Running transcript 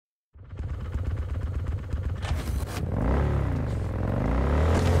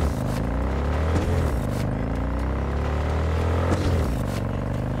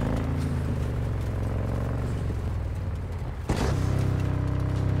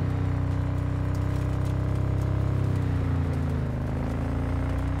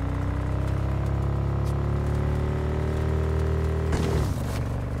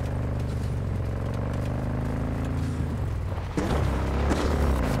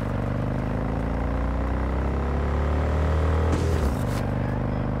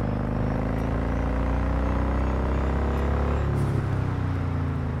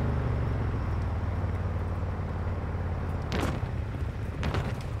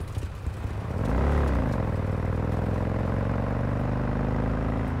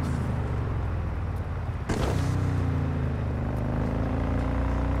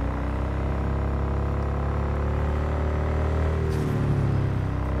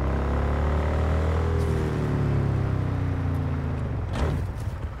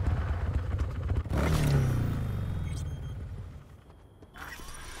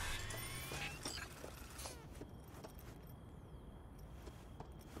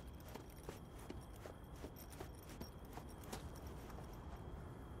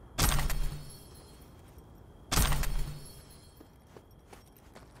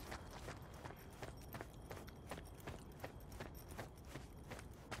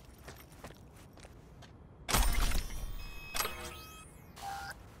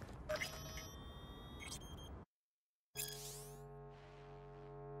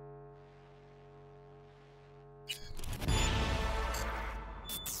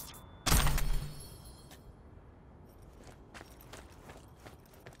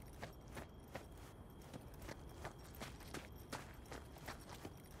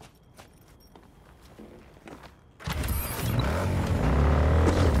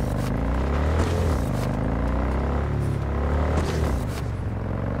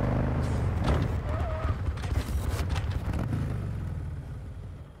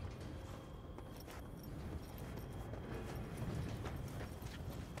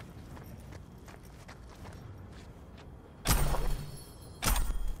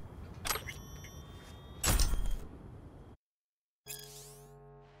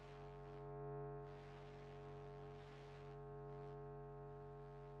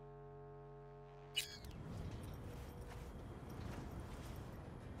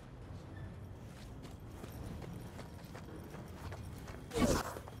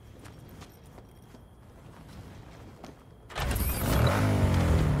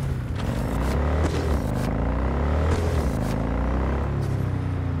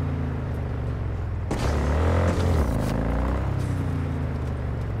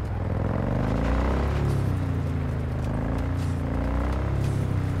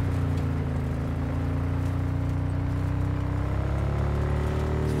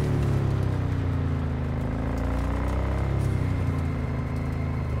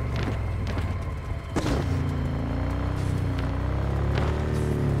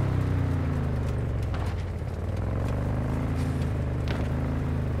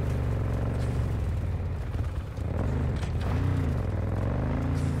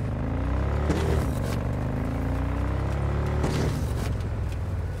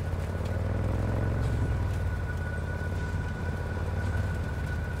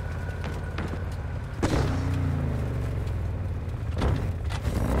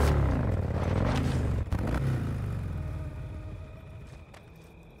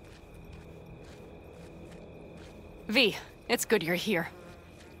V, it's good you're here.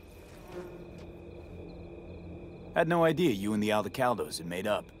 Had no idea you and the Aldecaldos had made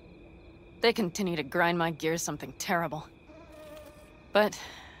up. They continue to grind my gears something terrible. But,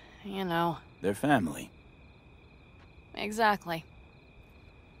 you know... They're family. Exactly.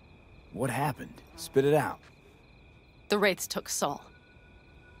 What happened? Spit it out. The Wraiths took Saul.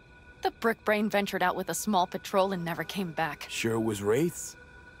 The Brickbrain ventured out with a small patrol and never came back. Sure it was Wraiths?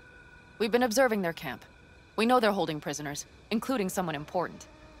 We've been observing their camp. We know they're holding prisoners, including someone important.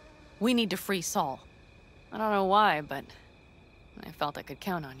 We need to free Saul. I don't know why, but I felt I could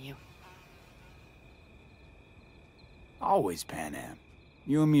count on you. Always Pan Am.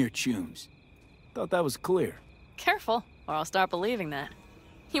 You and me are chums. Thought that was clear. Careful, or I'll start believing that.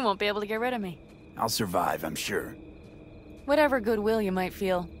 You won't be able to get rid of me. I'll survive, I'm sure. Whatever goodwill you might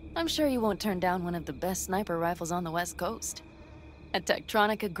feel, I'm sure you won't turn down one of the best sniper rifles on the West Coast. A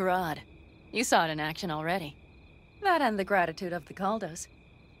Tektronica Grad. You saw it in action already. That and the gratitude of the Caldos.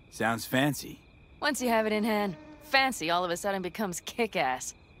 Sounds fancy. Once you have it in hand, fancy all of a sudden becomes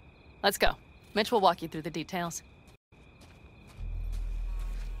kick-ass. Let's go. Mitch will walk you through the details.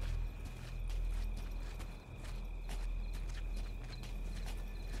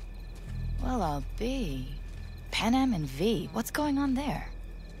 Well, I'll be... Pan Am and V, what's going on there?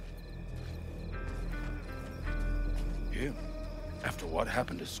 Him? After what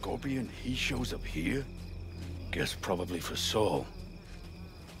happened to Scorpion, he shows up here? Guess probably for Saul.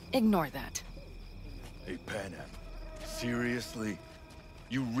 Ignore that. Hey, Pan Am, seriously?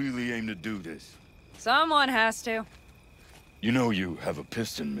 You really aim to do this? Someone has to. You know you have a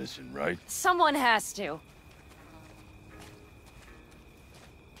piston missing, right? Someone has to.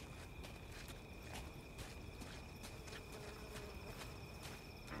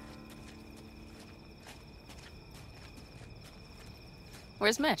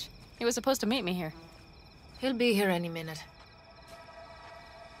 Where's Mitch? He was supposed to meet me here. He'll be here any minute.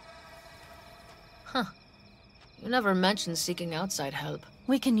 Huh. You never mentioned seeking outside help.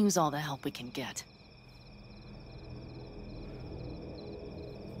 We can use all the help we can get.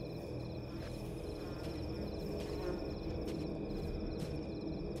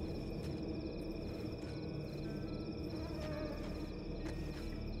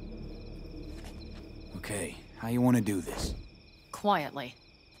 Okay, how you want to do this? Quietly.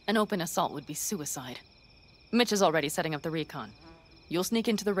 An open assault would be suicide. Mitch is already setting up the recon. You'll sneak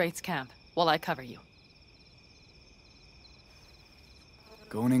into the Wraith's camp, while I cover you.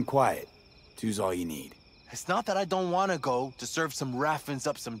 Going in quiet. Two's all you need. It's not that I don't want to go to serve some Raffins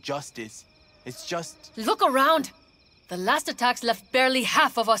up some justice. It's just... Look around! The last attacks left barely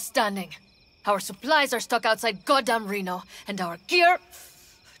half of us standing. Our supplies are stuck outside goddamn Reno, and our gear...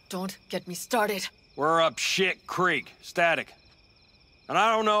 Don't get me started. We're up shit creek, static. And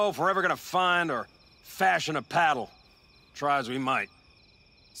I don't know if we're ever gonna find or fashion a paddle. Try as we might.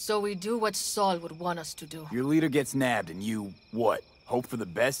 So we do what Saul would want us to do. Your leader gets nabbed and you, what, hope for the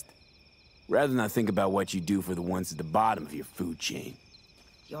best? Rather not think about what you do for the ones at the bottom of your food chain.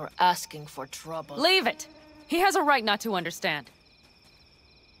 You're asking for trouble. Leave it! He has a right not to understand.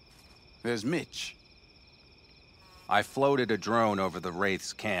 There's Mitch. I floated a drone over the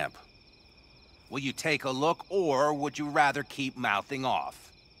Wraith's camp. Will you take a look, or would you rather keep mouthing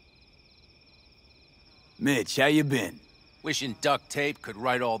off? Mitch, how you been? Wishing duct tape could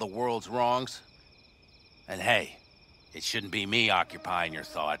right all the world's wrongs? And hey, it shouldn't be me occupying your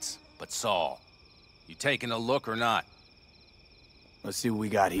thoughts, but Saul. You taking a look or not? Let's see what we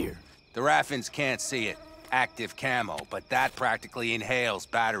got here. The Raffins can't see it. Active camo, but that practically inhales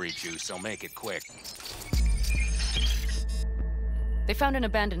battery juice, so make it quick. They found an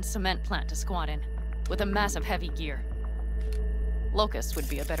abandoned cement plant to squat in, with a massive heavy gear. Locusts would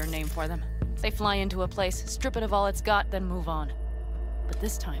be a better name for them. They fly into a place, strip it of all it's got, then move on. But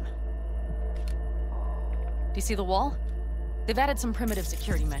this time... Do you see the wall? They've added some primitive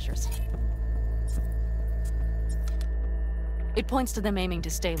security measures. It points to them aiming to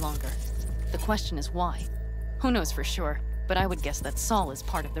stay longer. The question is why? Who knows for sure, but I would guess that Saul is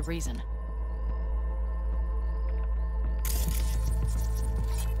part of the reason.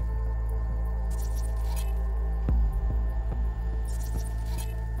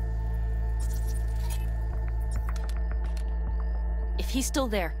 If he's still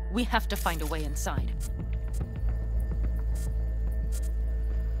there, we have to find a way inside.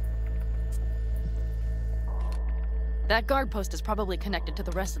 That guard post is probably connected to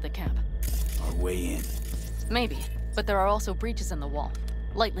the rest of the camp. Our way in. Maybe, but there are also breaches in the wall.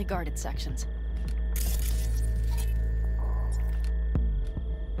 Lightly guarded sections.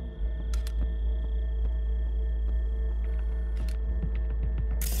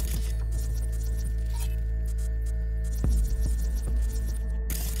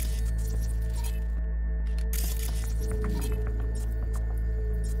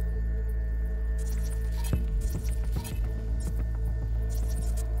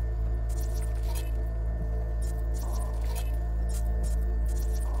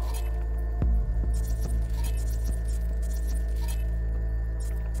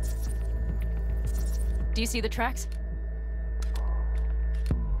 Do you see the tracks?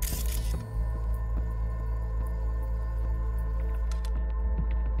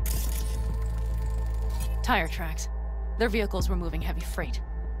 Tire tracks. Their vehicles were moving heavy freight.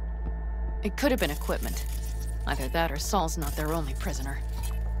 It could have been equipment. Either that or Saul's not their only prisoner.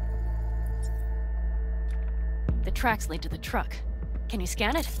 The tracks lead to the truck. Can you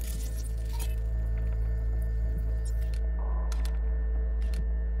scan it?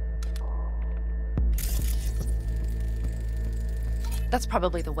 That's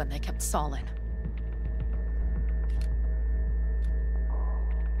probably the one they kept Saul in.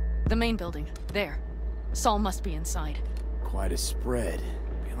 The main building. There. Saul must be inside. Quite a spread.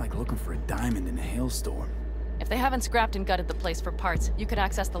 Be like looking for a diamond in a hailstorm. If they haven't scrapped and gutted the place for parts, you could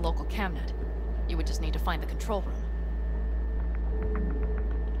access the local camnet. You would just need to find the control room.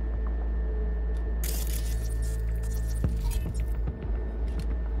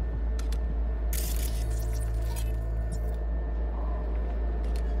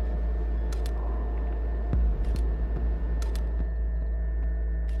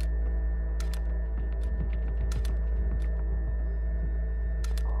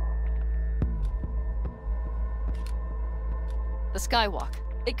 The skywalk.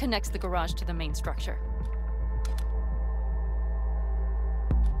 It connects the garage to the main structure.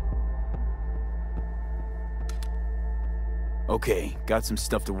 Okay, got some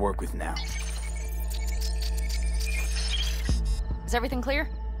stuff to work with now. Is everything clear?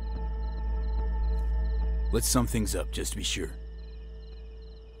 Let's sum things up, just to be sure.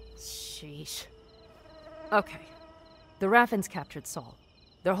 Sheesh. Okay. The Raffens captured Saul.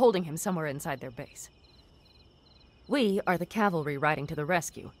 They're holding him somewhere inside their base. We are the cavalry riding to the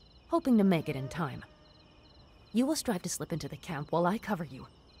rescue, hoping to make it in time. You will strive to slip into the camp while I cover you,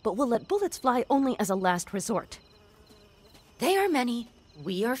 but we'll let bullets fly only as a last resort. They are many,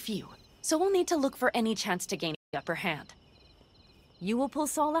 we are few, so we'll need to look for any chance to gain the upper hand. You will pull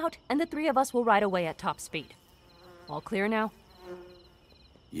Saul out, and the three of us will ride away at top speed. All clear now?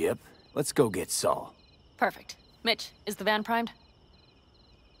 Yep, let's go get Saul. Perfect. Mitch, is the van primed?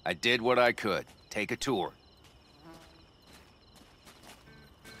 I did what I could. Take a tour.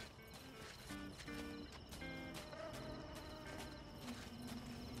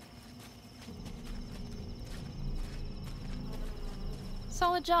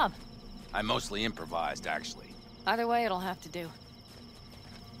 Solid job. I mostly improvised, actually. Either way, it'll have to do.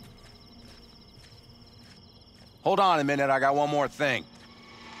 Hold on a minute, I got one more thing.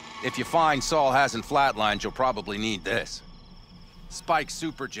 If you find Saul hasn't flatlined, you'll probably need this. Spike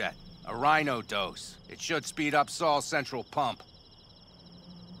Superjet, a Rhino dose. It should speed up Saul's central pump.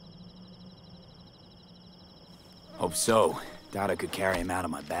 Hope so. Doubt I could carry him out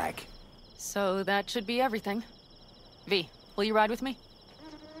on my back. So that should be everything. V, will you ride with me?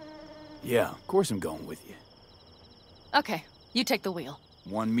 Yeah, of course I'm going with you. Okay, you take the wheel.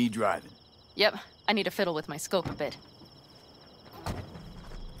 One me driving. Yep, I need to fiddle with my scope a bit.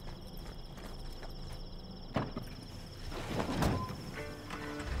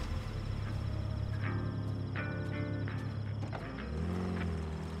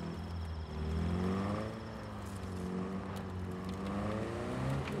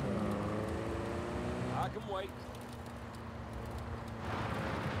 I can wait.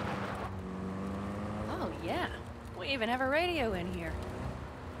 Oh, yeah. We even have a radio in here.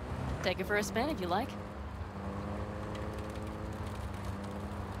 Take it for a spin if you like.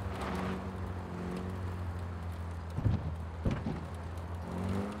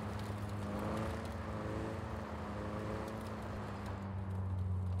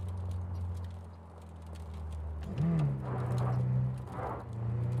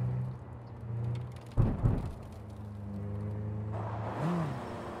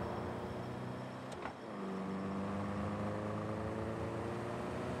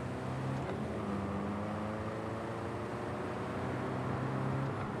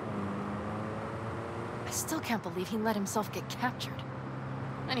 I still can't believe he let himself get captured.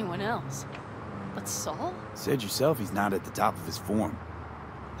 Anyone else? But Saul? Said yourself he's not at the top of his form.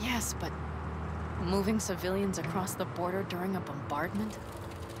 Yes, but moving civilians across the border during a bombardment?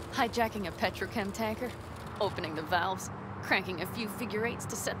 Hijacking a petrochem tanker? Opening the valves? Cranking a few figure eights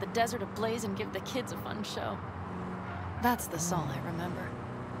to set the desert ablaze and give the kids a fun show? That's the Saul I remember.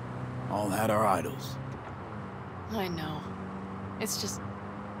 All had our idols. I know. It's just...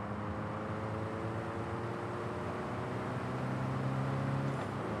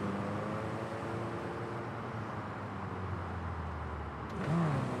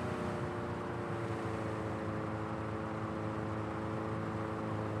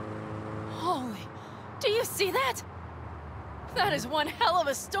 Holy... Do you see that? That is one hell of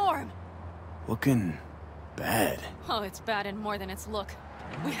a storm! Looking bad. Oh, it's bad and more than its look.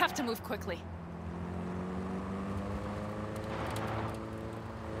 We have to move quickly.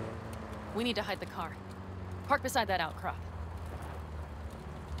 We need to hide the car. Park beside that outcrop.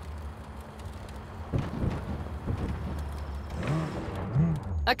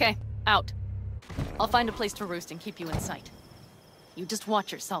 Okay, out. I'll find a place to roost and keep you in sight. You just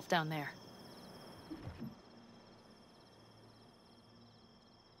watch yourself down there.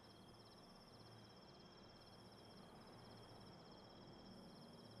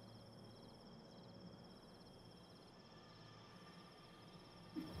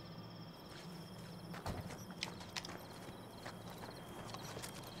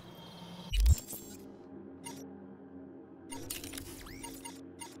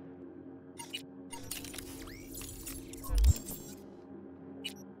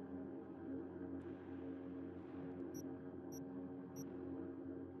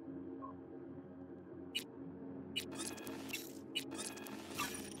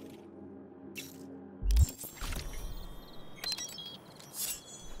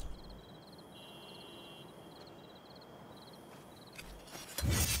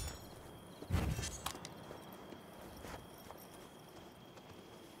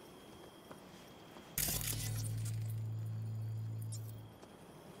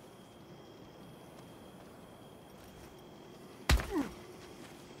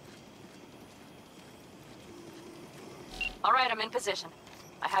 All right, I'm in position.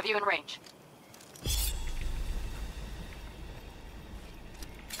 I have you in range.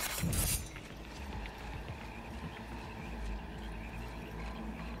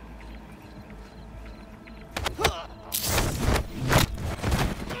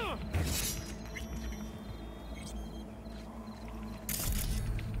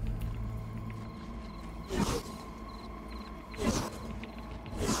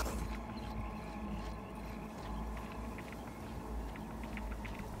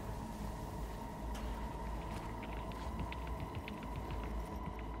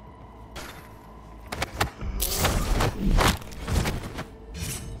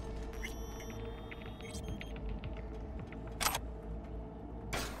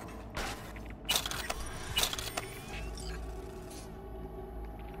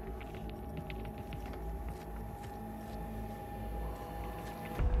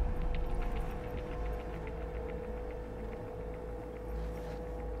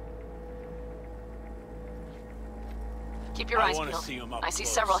 Keep your eyes peeled. I see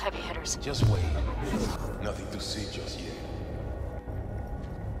several heavy hitters. Just wait. Nothing to see just yet.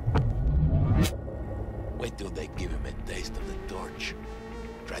 Wait till they give him a taste of the torch.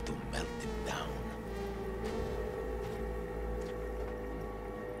 Try to melt him down.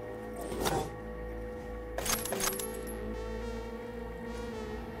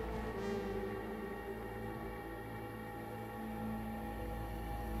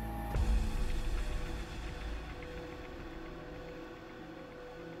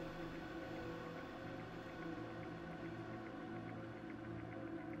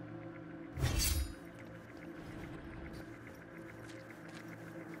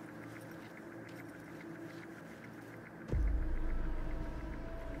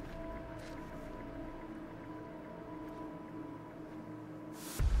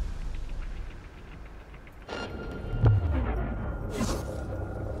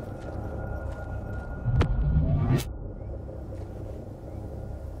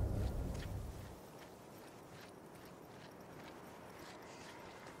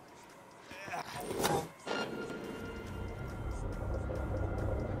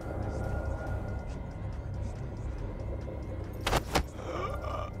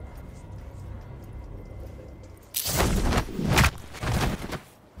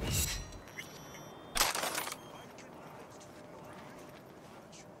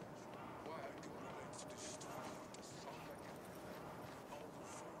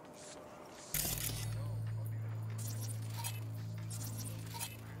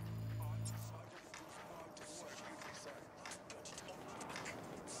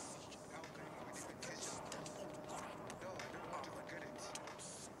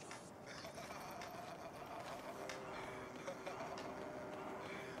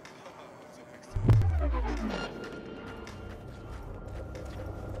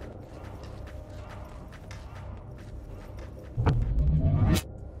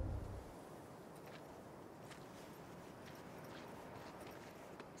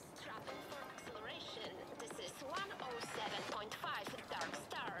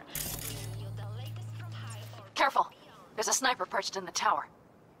 Careful. There's a sniper perched in the tower.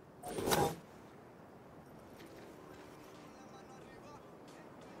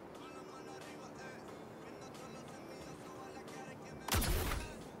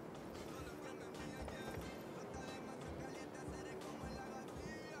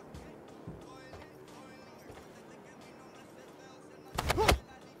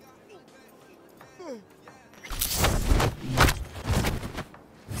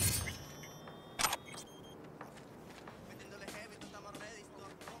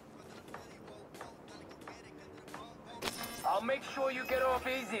 I'll make sure you get off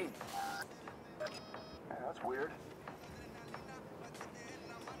easy. Yeah, that's weird.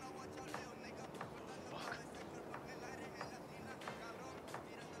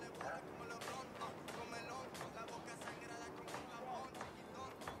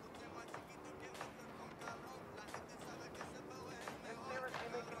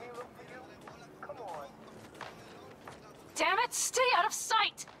 Damn it, stay out of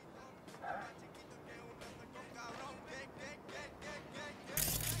sight!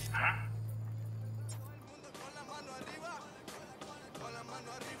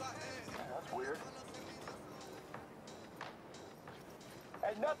 That's weird.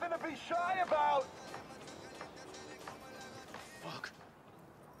 Ain't nothing to be shy about! Fuck.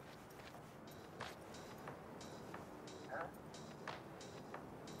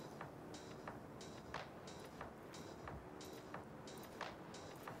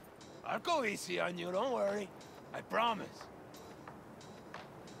 I'll go easy on you, don't worry. I promise.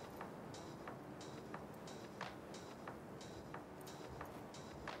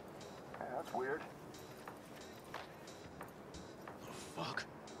 Yeah, that's weird. Oh, fuck.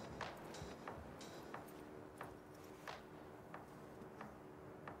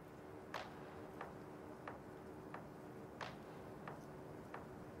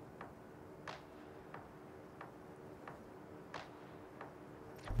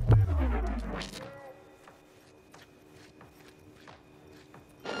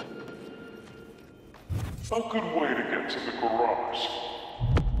 A good way to get to the garage.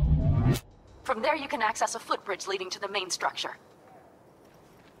 From there you can access a footbridge leading to the main structure.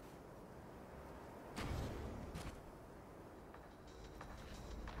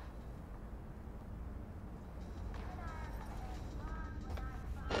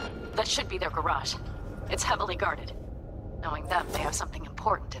 That should be their garage. It's heavily guarded. Knowing them, they have something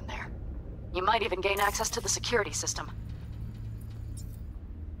important in there. You might even gain access to the security system.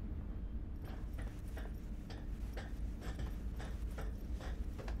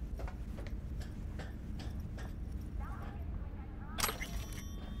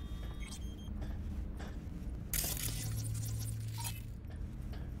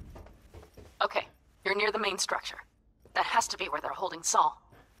 Okay, you're near the main structure. That has to be where they're holding Saul.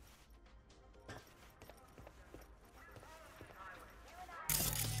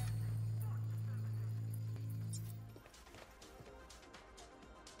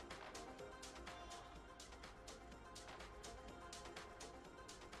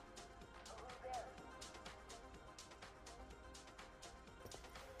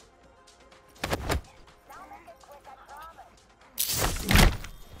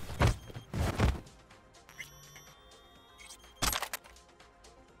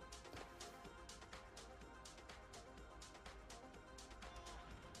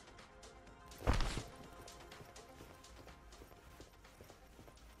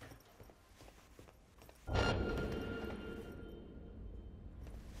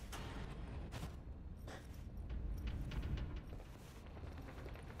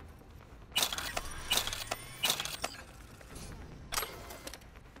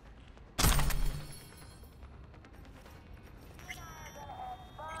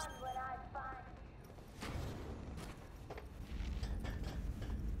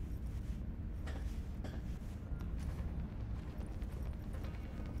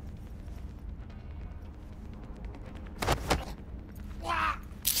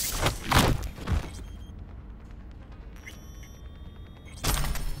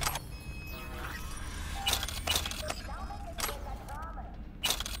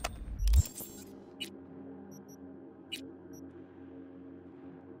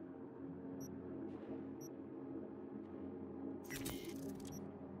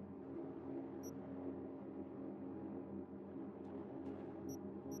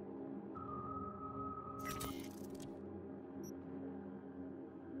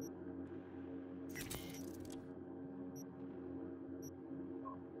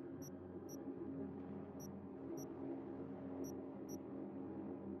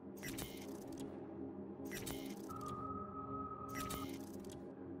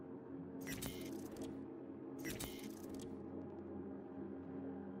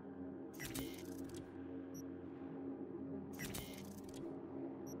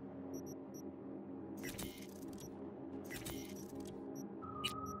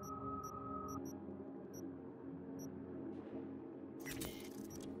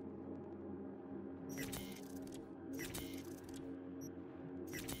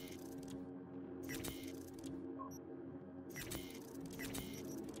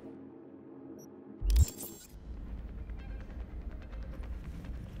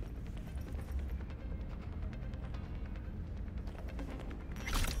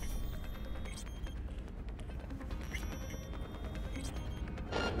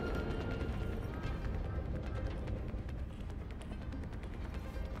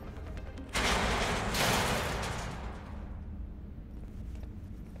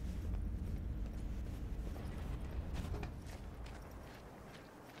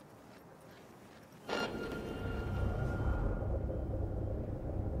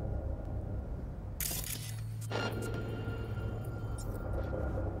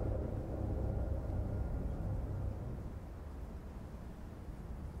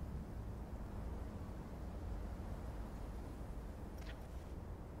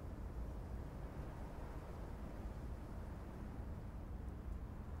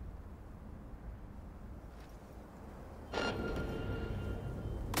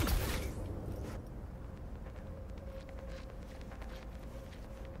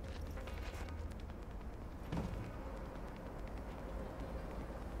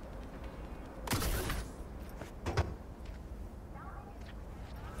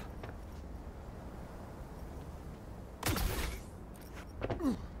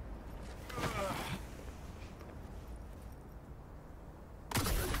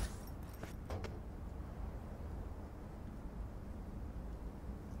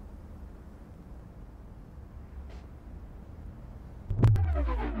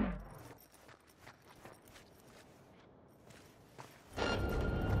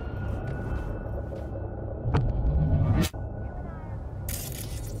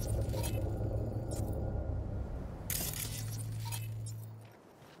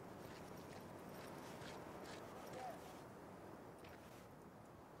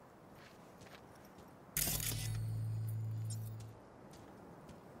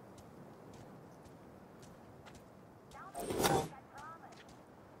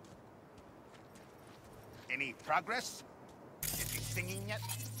 Any progress? Is he singing yet?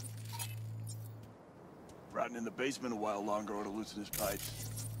 Rotting in the basement a while longer ought to loosen his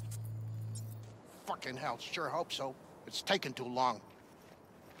pipes. Fucking hell, sure hope so. It's taken too long.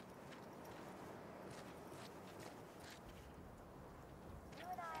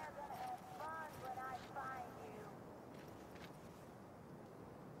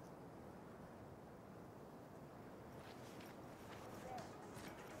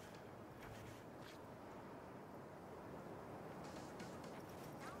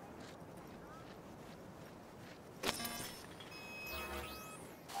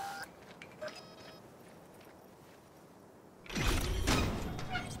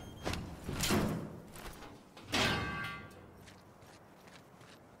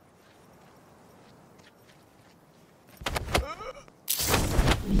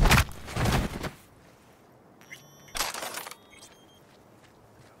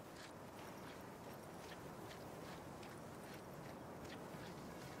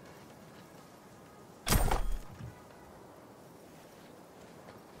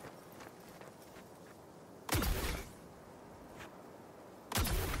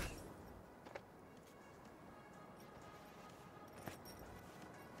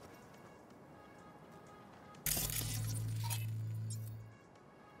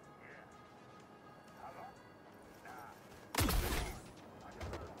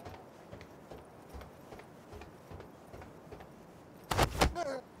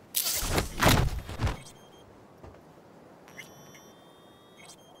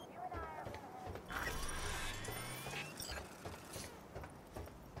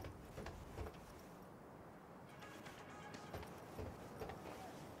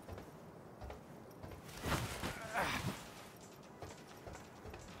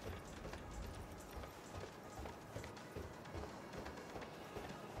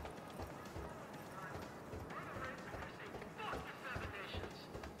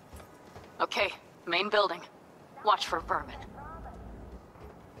 Okay, main building. Watch for vermin.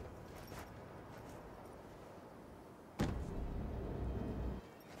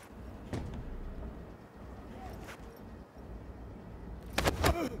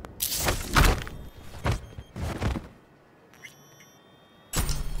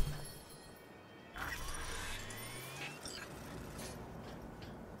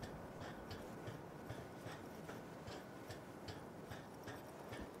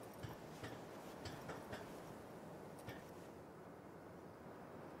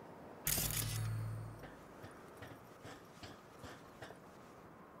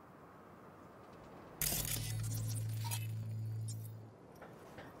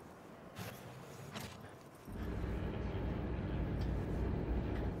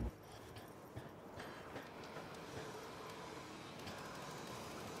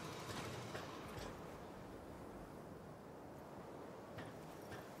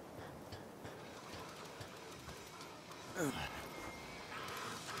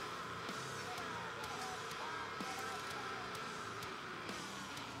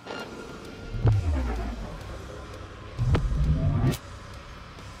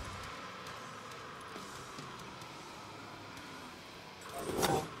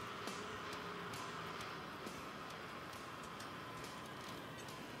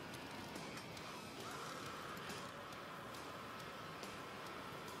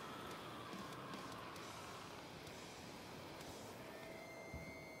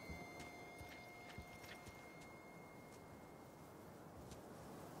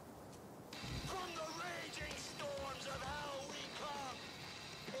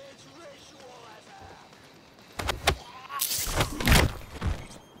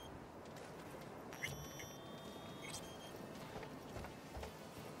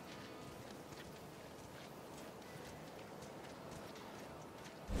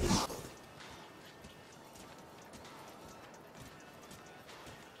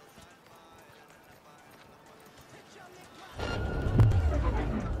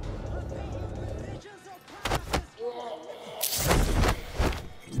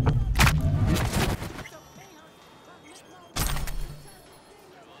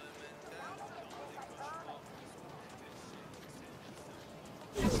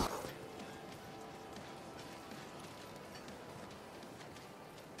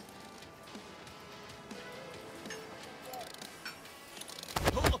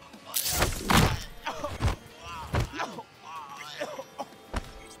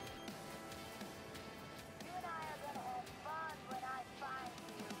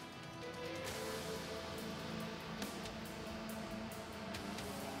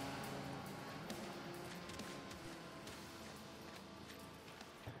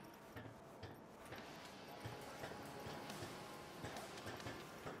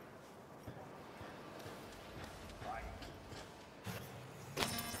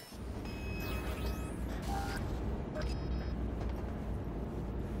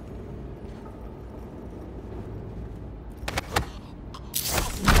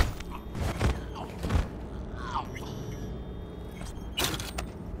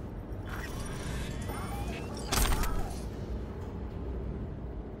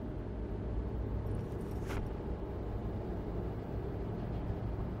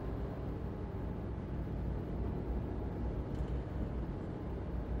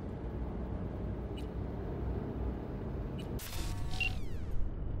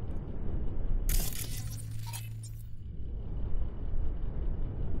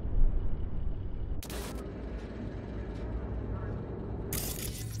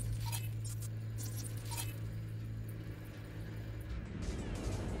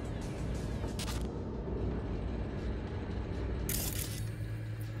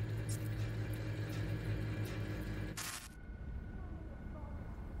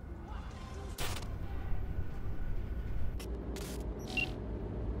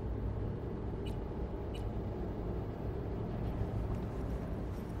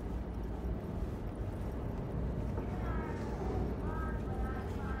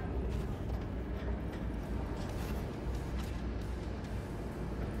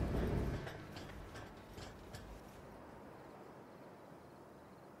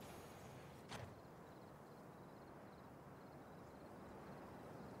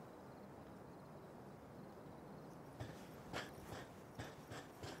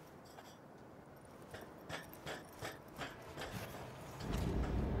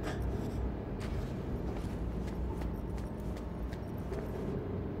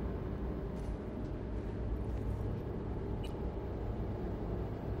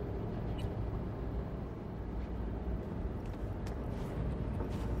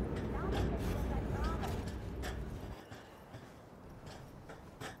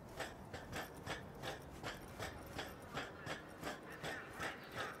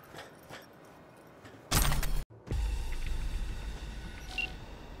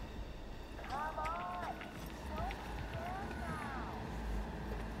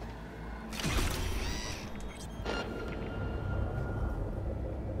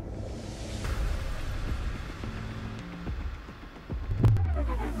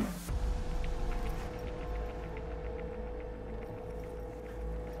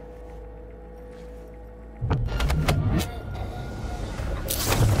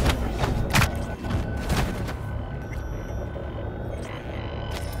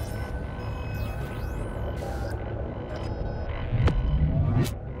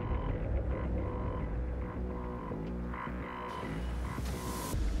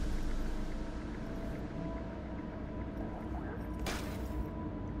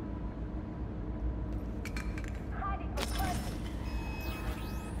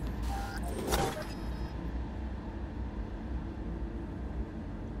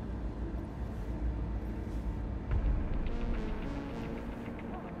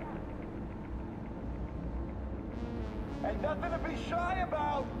 Nothing to be shy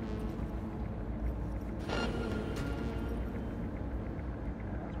about!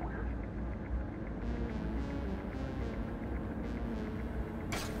 That's weird.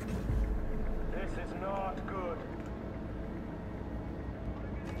 This is not good.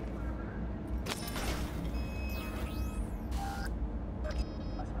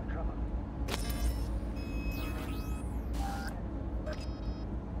 I smell trouble.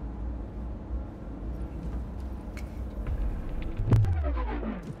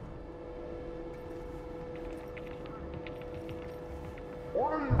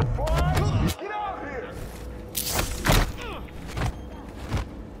 What are you, fine? Get out here!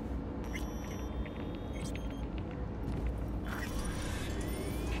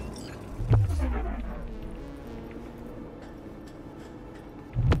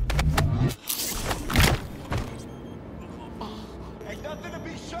 Ain't nothing to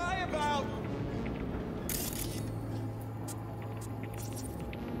be shy about!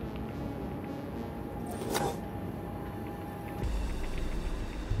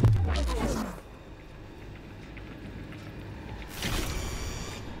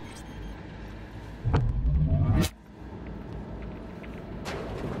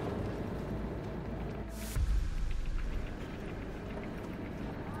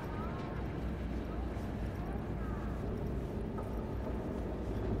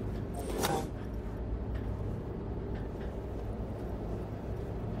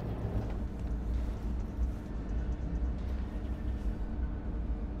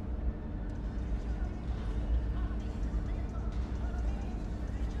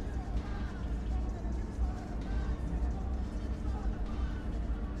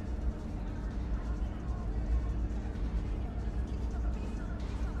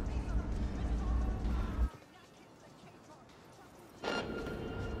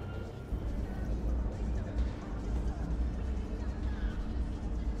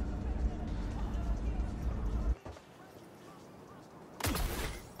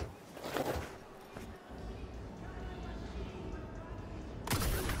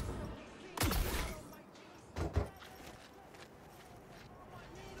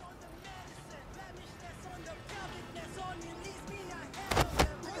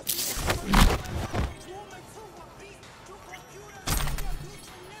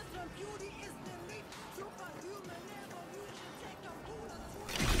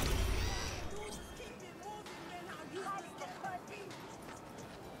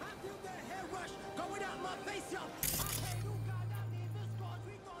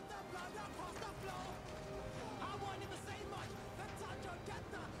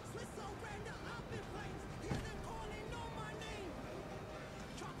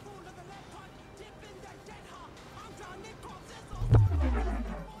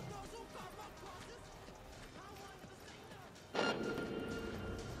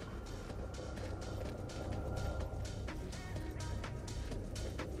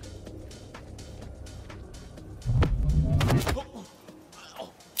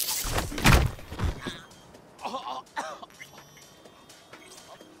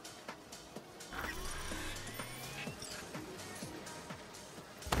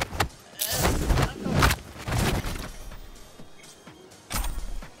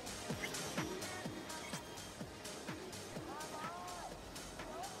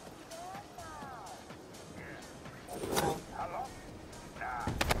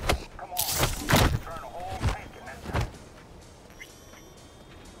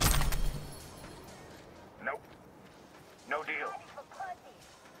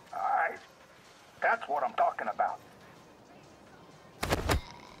 That's what I'm talking about.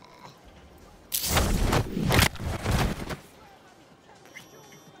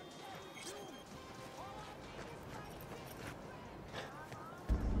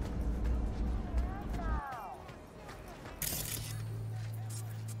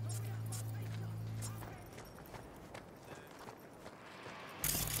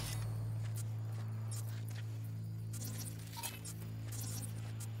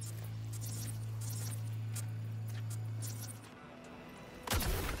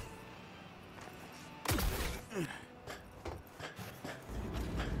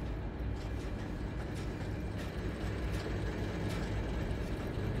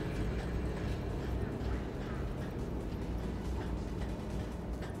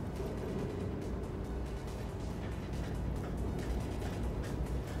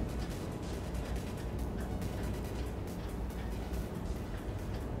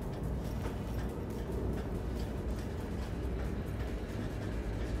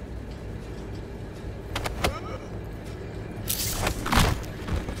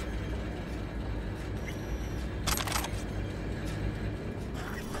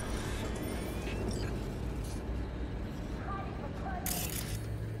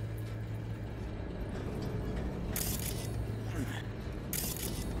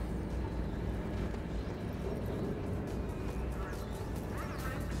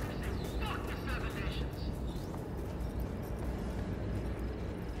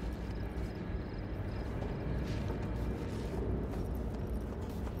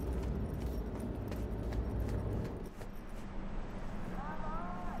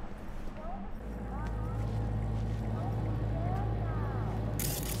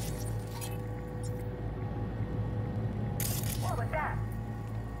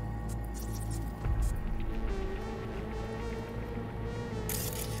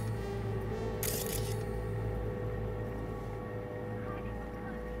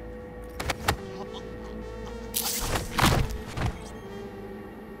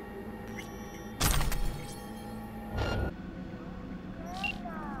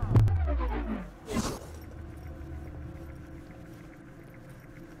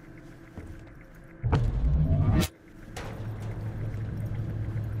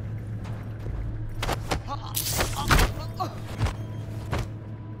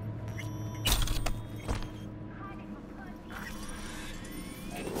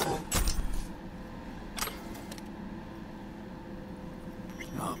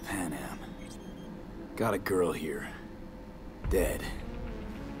 Got a girl here. Dead.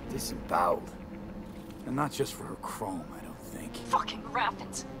 Disemboweled. And not just for her chrome, I don't think. Fucking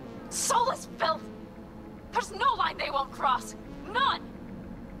rabbits. Soulless filth! There's no line they won't cross. None!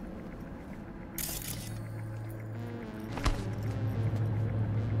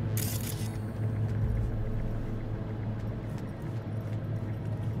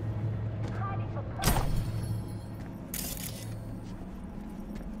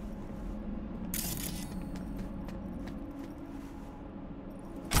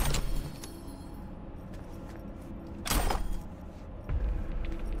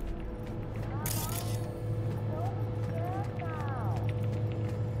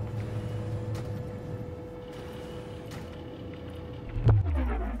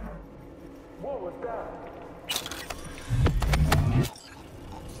 What was that?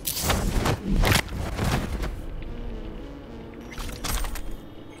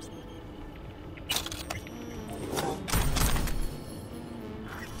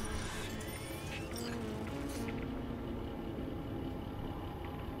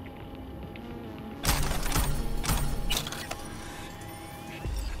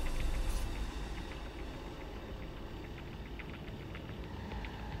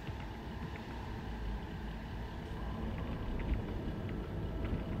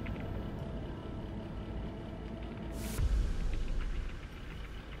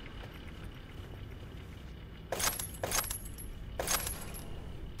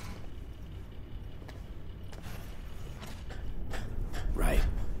 Right.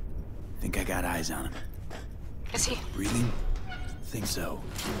 Think I got eyes on him. Is he? Breathing? Think so.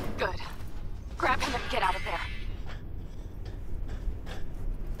 Good. Grab him and get out of there.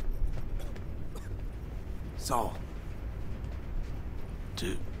 Saul.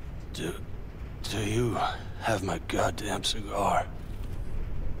 Do you have my goddamn cigar?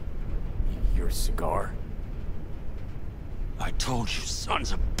 Your cigar? I told you,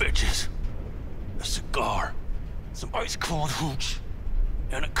 sons of bitches. A cigar, some ice-cold hooch,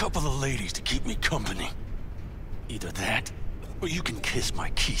 and a couple of ladies to keep me company. Either that, or you can kiss my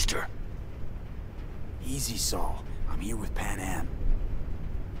keister. Easy, Saul. I'm here with Pan Am.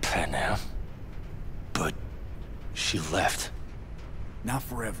 Pan Am? But she left. Not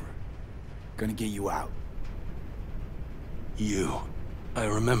forever. Gonna get you out. You. I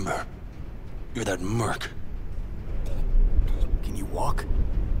remember. You're that merc. Can you walk?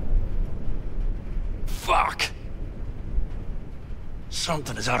 Fuck!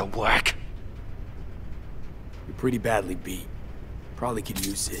 Something is out of whack. You're pretty badly beat. Probably could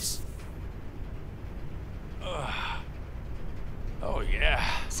use this. Oh yeah.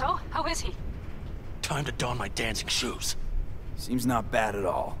 So, how is he? Time to don my dancing shoes. Seems not bad at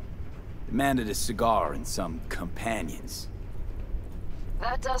all. Demanded a cigar and some companions.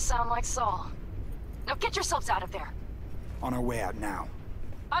 That does sound like Saul. Now get yourselves out of there. On our way out now.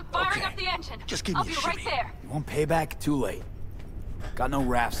 I'm firing Okay. up the engine. Just give I'll me a be right shimmy. there. You want payback? Too late. Got no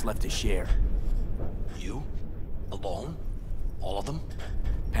rafts left to share. You? Alone? All of them?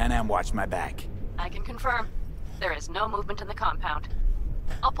 Pan Am watched my back. I can confirm. There is no movement in the compound.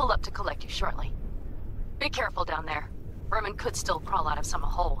 I'll pull up to collect you shortly. Be careful down there. Vermin could still crawl out of some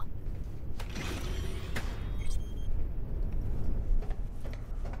hole.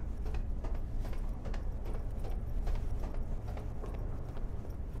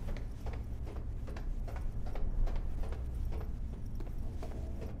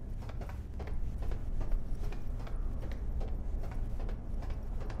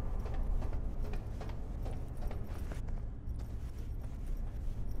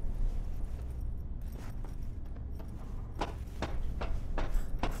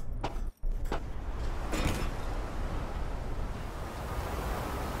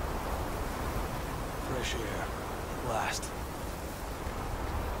 Fresh air. Last.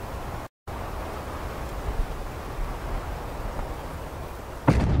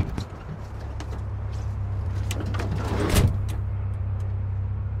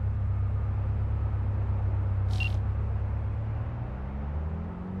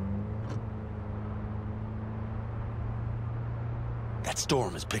 That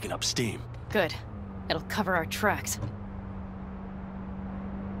storm is picking up steam. Good. It'll cover our tracks.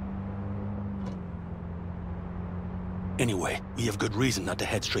 Anyway, we have good reason not to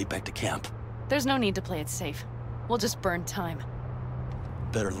head straight back to camp. There's no need to play it safe. We'll just burn time.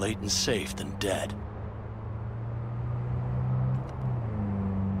 Better late and safe than dead.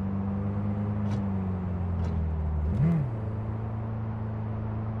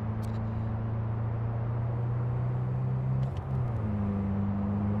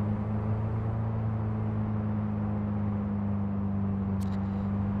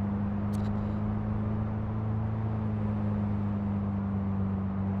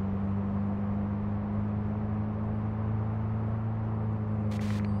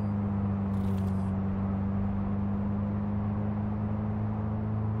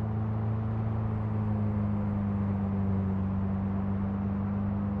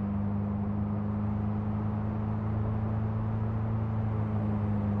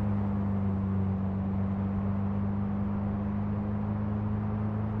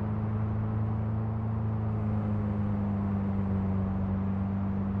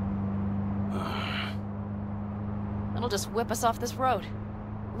 just whip us off this road.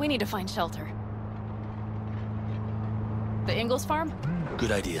 We need to find shelter. The Ingalls farm?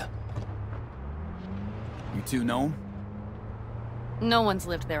 Good idea. You two know him? No one's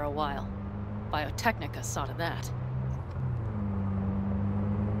lived there a while. Biotechnica saw to that.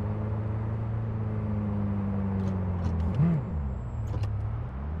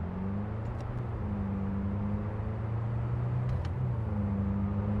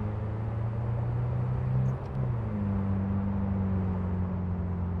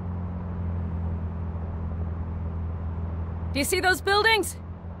 Do you see those buildings?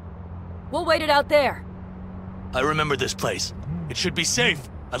 We'll wait it out there. I remember this place. It should be safe,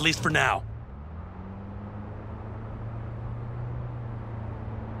 at least for now.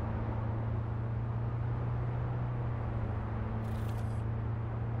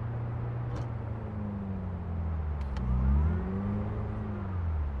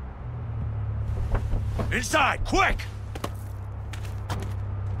 Inside, quick!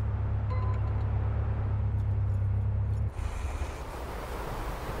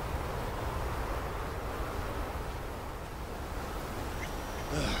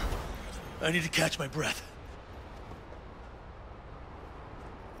 I need to catch my breath.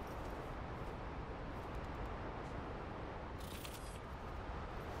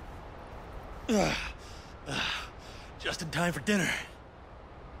 Just in time for dinner.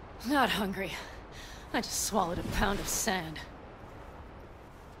 Not hungry. I just swallowed a pound of sand.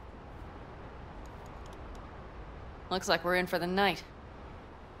 Looks like we're in for the night.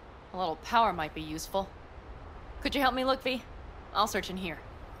 A little power might be useful. Could you help me look, V? I'll search in here.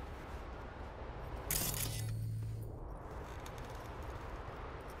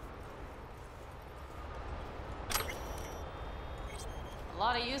 A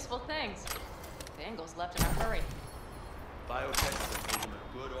lot of useful things. The Ingalls left in a hurry. Biotech gave him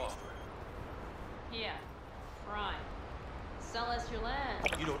a good offer. Yeah, prime. Sell us your land.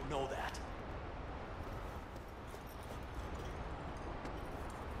 You don't know that.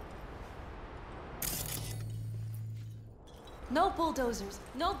 No bulldozers,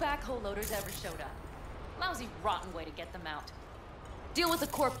 no backhoe loaders ever showed up. Lousy, rotten way to get them out. Deal with the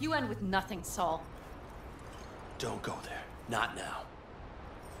corp, you end with nothing, Saul. Don't go there. Not now.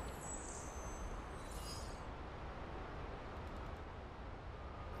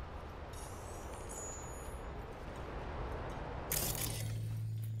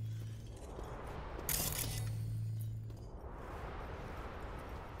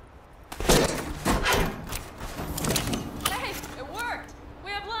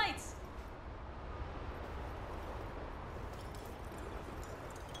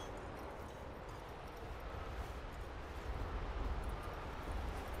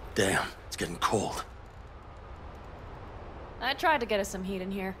 Damn, it's getting cold. I tried to get us some heat in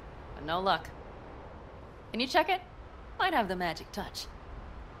here, but no luck. Can you check it? Might have the magic touch.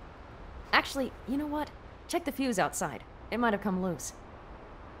 Actually, you know what? Check the fuse outside. It might have come loose.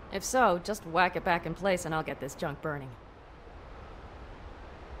 If so, just whack it back in place and I'll get this junk burning.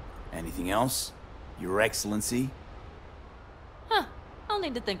 Anything else? Your Excellency? Huh. I'll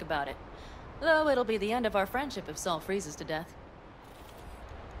need to think about it. Though it'll be the end of our friendship if Saul freezes to death.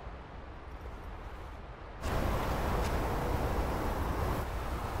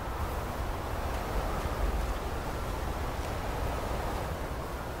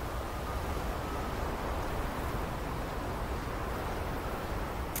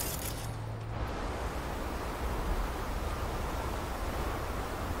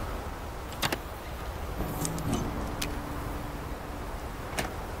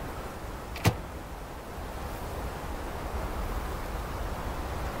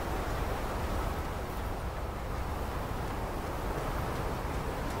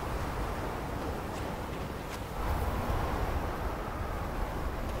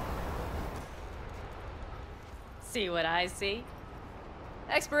 See what I see?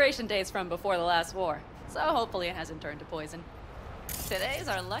 Expiration date's from before the last war, so hopefully it hasn't turned to poison. Today's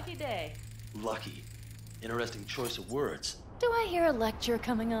our lucky day. Lucky. Interesting choice of words. Do I hear a lecture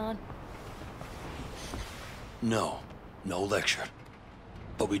coming on? No. No lecture.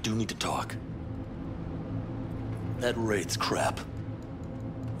 But we do need to talk. That Wraith's crap.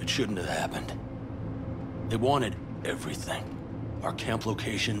 It shouldn't have happened. They wanted everything. Our camp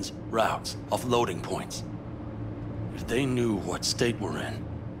locations, routes, offloading points. If they knew what state we're in,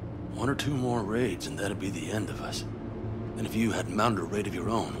 1 or 2 more raids and that'd be the end of us. And if you had mounted a raid of your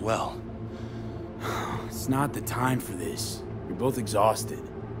own, well... It's not the time for this. You're both exhausted.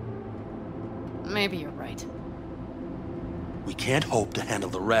 Maybe you're right. We can't hope to handle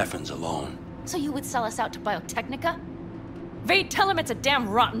the Raffens alone. So you would sell us out to Biotechnica? Vade, tell him it's a damn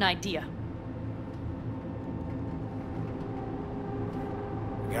rotten idea.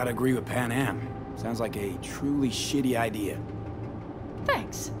 Gotta agree with Pan Am. Sounds like a truly shitty idea.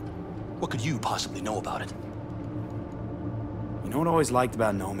 Thanks. What could you possibly know about it? You know what I always liked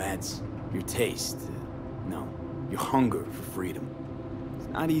about nomads? Your taste. No, your hunger for freedom. It's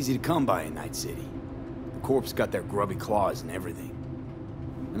not easy to come by in Night City. The Corps got their grubby claws and everything.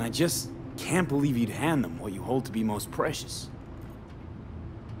 And I just can't believe you'd hand them what you hold to be most precious.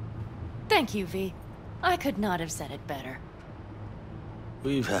 Thank you, V. I could not have said it better.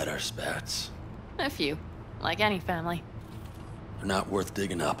 We've had our spats. A few. Like any family. They're not worth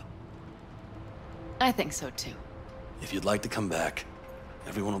digging up. I think so too. If you'd like to come back,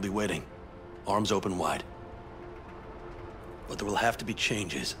 everyone will be waiting. Arms open wide. But there will have to be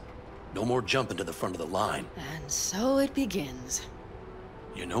changes. No more jumping to the front of the line. And so it begins.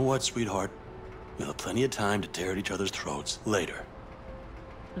 You know what, sweetheart? We'll have plenty of time to tear at each other's throats later.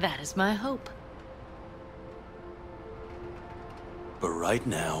 That is my hope. But right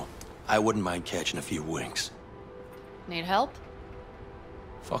now, I wouldn't mind catching a few winks. Need help?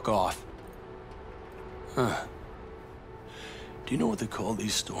 Fuck off. Huh. Do you know what they call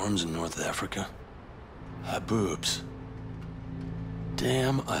these storms in North Africa? Haboobs.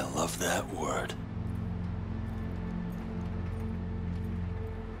 Damn, I love that word.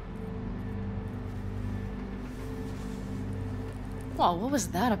 Whoa, what was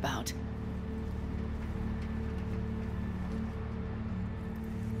that about?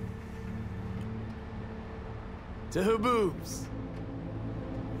 To Haboobs.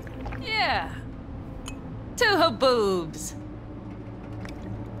 Yeah. To Haboobs.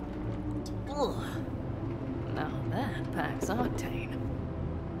 Ugh. Now that packs octane.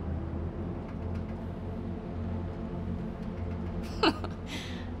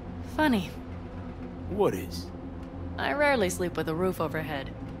 Funny. What is? I rarely sleep with a roof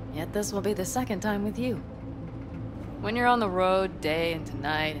overhead, yet this will be the second time with you. When you're on the road day into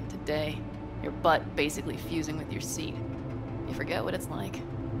night into day, your butt basically fusing with your seat, you forget what it's like.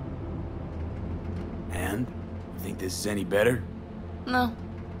 And? You think this is any better? No,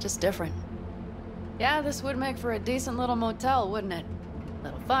 just different. Yeah, this would make for a decent little motel, wouldn't it?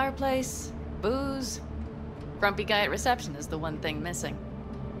 Little fireplace, booze. Grumpy guy at reception is the one thing missing.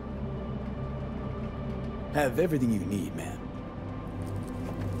 Have everything you need, man.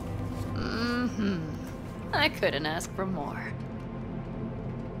 Mm-hmm. I couldn't ask for more.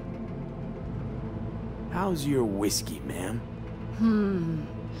 How's your whiskey, ma'am?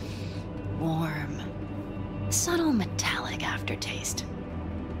 Warm. Subtle metallic aftertaste.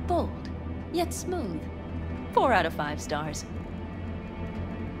 Bold, yet smooth. 4 out of 5 stars.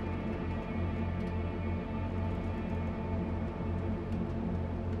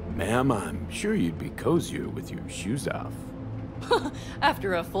 Ma'am, I'm sure you'd be cozier with your shoes off.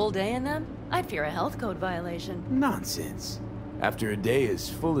 After a full day in them, I'd fear a health code violation. Nonsense. After a day as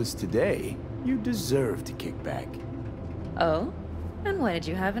full as today, you deserve to kick back. Oh? And what did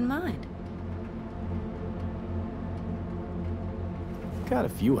you have in mind? Got a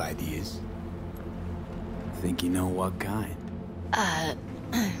few ideas. Think you know what kind?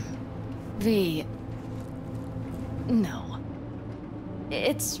 V... No.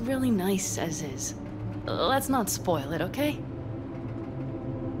 It's really nice as is. Let's not spoil it, okay?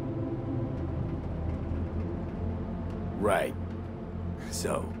 Right.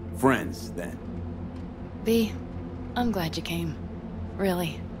 So, friends, then. V, I'm glad you came.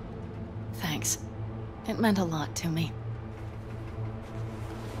 Really. Thanks. It meant a lot to me.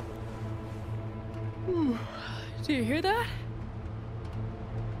 Do you hear that?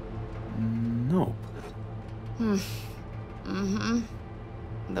 Nope. Mm-hmm.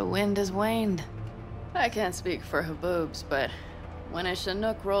 The wind has waned. I can't speak for Haboobs, but when a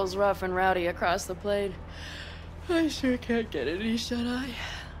Chinook rolls rough and rowdy across the plain, I sure can't get any shut-eye.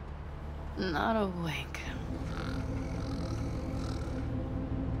 Not a wink.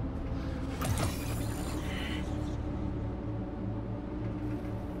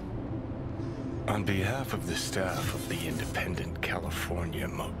 On behalf of the staff of the Independent California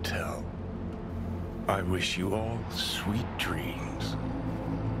Motel, I wish you all sweet dreams.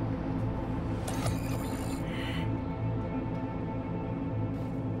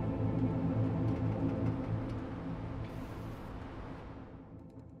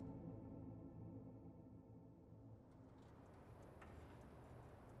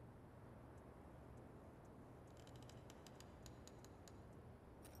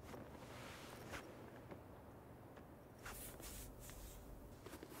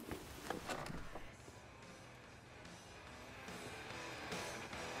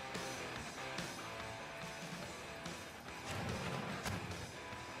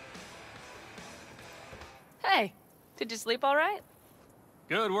 Hey, did you sleep all right?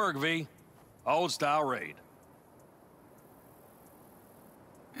 Good work, V. Old-style raid.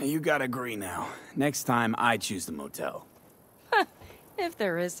 Hey, you gotta agree now. Next time, I choose the motel. If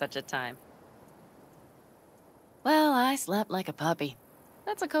there is such a time. Well, I slept like a puppy.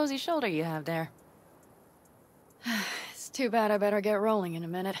 That's a cozy shoulder you have there. It's too bad I better get rolling in a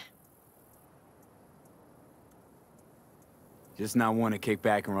minute. Just not want to kick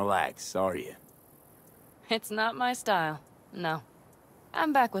back and relax, are you? It's not my style, no.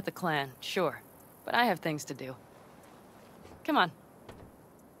 I'm back with the clan, sure, but I have things to do. Come on.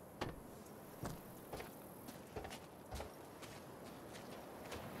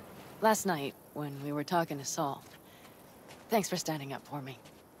 Last night, when we were talking to Saul, thanks for standing up for me.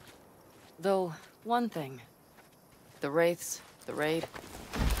 Though, one thing. The Wraiths, the raid,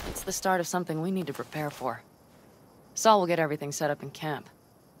 it's the start of something we need to prepare for. Saul will get everything set up in camp.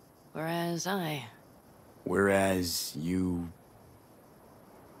 Whereas you...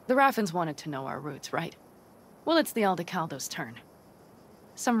 The Raffins wanted to know our roots, right? Well, it's the Aldecaldo's turn.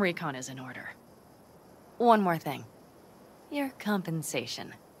 Some recon is in order. One more thing. Your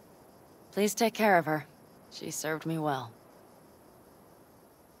compensation. Please take care of her. She served me well.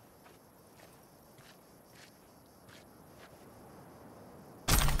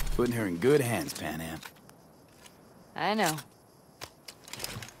 Putting her in good hands, Panam. I know.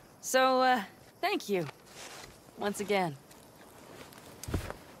 So, thank you. Once again.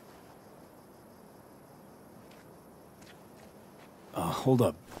 Hold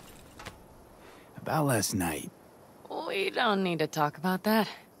up. About last night. We don't need to talk about that.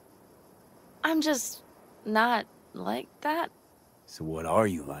 I'm just not like that. So what are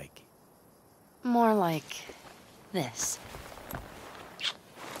you like? More like this.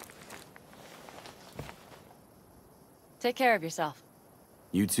 Take care of yourself.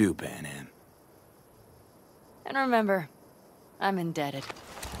 You too, Panam. And remember, I'm indebted.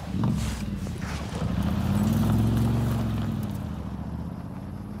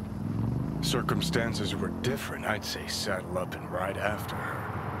 Circumstances were different, I'd say saddle up and ride after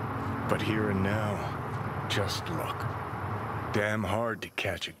her. But here and now, just look. Damn hard to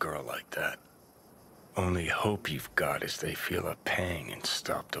catch a girl like that. Only hope you've got is they feel a pang and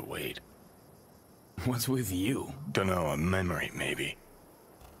stop to wait. What's with you? Dunno, a memory maybe.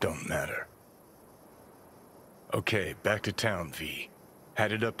 Don't matter. Okay, back to town, V.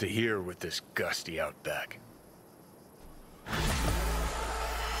 Headed up to here with this gusty outback.